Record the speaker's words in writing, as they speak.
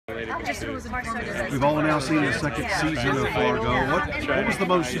We've all now seen the second season of Fargo. What was the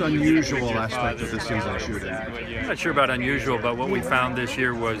most unusual aspect of this season shooting? I'm not sure about unusual, but what we found this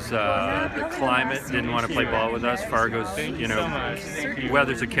year was the climate didn't want to play ball with us. Fargo's,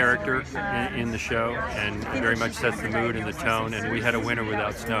 weather's a character in the show and very much sets the mood and the tone, and we had a winter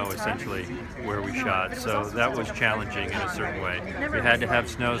without snow, essentially, where we shot. So that was challenging in a certain way. We had to have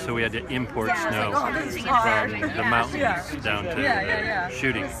snow, so we had to import snow from the mountains down to the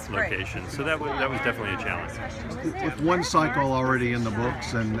shooting location. So that was definitely a challenge. With one cycle already in the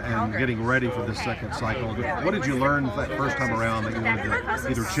books and getting ready for the second cycle, what did you learn that first time around that you wanted to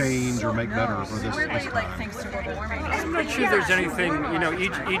either change or make better for this time? I'm not sure there's anything,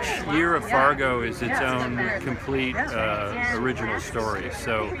 each year of Fargo is its own complete original story.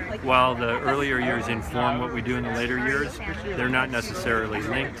 So while the earlier years inform what we do in the later years, they're not necessarily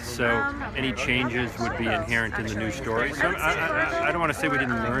linked. So any changes would be inherent in the new story. So I don't want to say we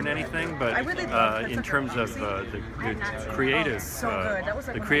didn't learn anything, but in terms of the creative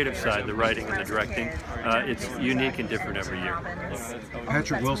side, the writing and the directing, it's unique and different every year.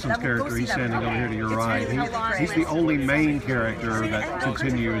 Patrick Wilson's character, he's standing over here to your right. He's the only main character that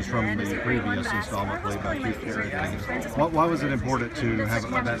continues from the previous installment played by Keith Carradine. Why was it important to have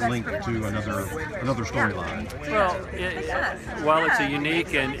that link to another storyline? Well, while it's a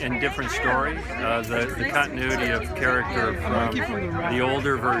unique and different story, the continuity of character from the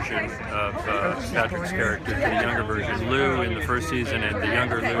older version of Patrick's character to the younger version, Lou in the first season and the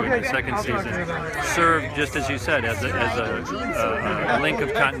younger Lou in the second season, served, just as you said, as a link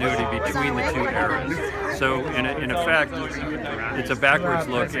of continuity between the two eras. So in effect, it's a backwards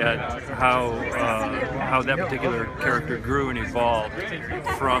look at how that particular character grew and evolved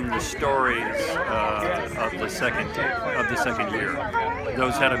from the stories of the second year.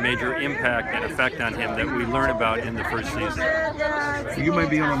 Those had a major impact and effect on him that we learn about in the first season. You may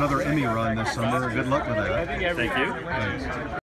be on another Emmy run this summer. Good luck with that. Thank you. Thanks.